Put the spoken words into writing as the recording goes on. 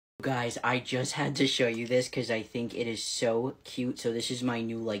Guys, I just had to show you this because I think it is so cute. So this is my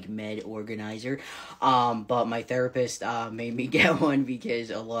new like med organizer, but my therapist made me get one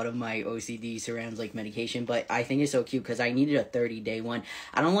because a lot of my OCD surrounds like medication. But I think it's so cute because I needed a 30-day one.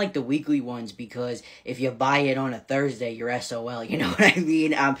 I don't like the weekly ones because if you buy it on a Thursday, you're SOL. You know what I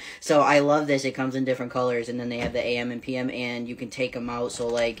mean? So I love this. It comes in different colors, and then they have the AM and PM, and you can take them out. So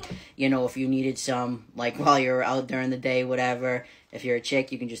like, you know, if you needed some like while you're out during the day, whatever. If you're a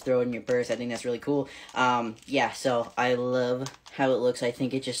chick, you can just throw it in your purse. I think that's really cool. Yeah, so I love how it looks. I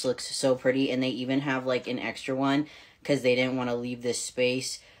think it just looks so pretty. And they even have, like, an extra one because they didn't want to leave this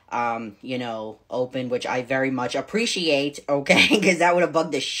space, you know, open, which I very much appreciate, okay? Because that would have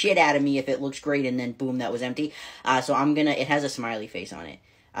bugged the shit out of me if it looks great and then, boom, that was empty. So I'm going to... It has a smiley face on it.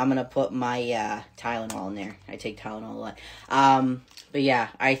 I'm going to put my Tylenol in there. I take Tylenol a lot. But, yeah,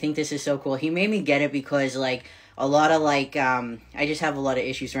 I think this is so cool. He made me get it because, like... A lot of, like, I just have a lot of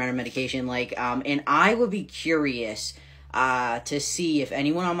issues surrounding medication, like, and I would be curious, to see if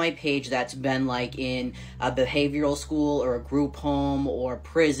anyone on my page that's been, like, in a behavioral school or a group home or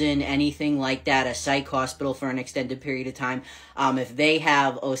prison, anything like that, a psych hospital for an extended period of time, if they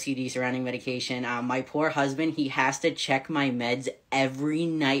have OCD surrounding medication. My poor husband, he has to check my meds every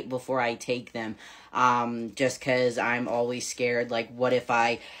night before I take them. Just because I'm always scared, like, what if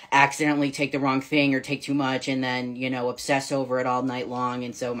I accidentally take the wrong thing or take too much and then, you know, obsess over it all night long,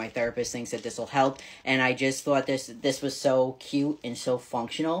 and so my therapist thinks that this will help, and I just thought this was so cute and so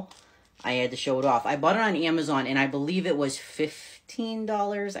functional, I had to show it off. I bought it on Amazon, and I believe it was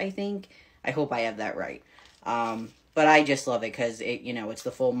 $15, I think. I hope I have that right. But I just love it, because it, you know, it's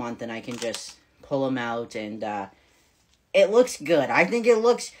the full month, and I can just pull them out, and, it looks good. I think it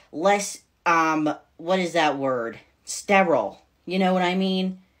looks less... what is that word? Sterile. You know what I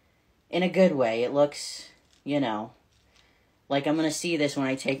mean? In a good way. It looks, you know, like I'm gonna see this when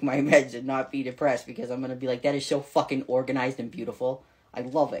I take my meds and not be depressed, because I'm gonna be like, that is so fucking organized and beautiful. I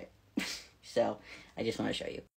love it. So, I just want to show you.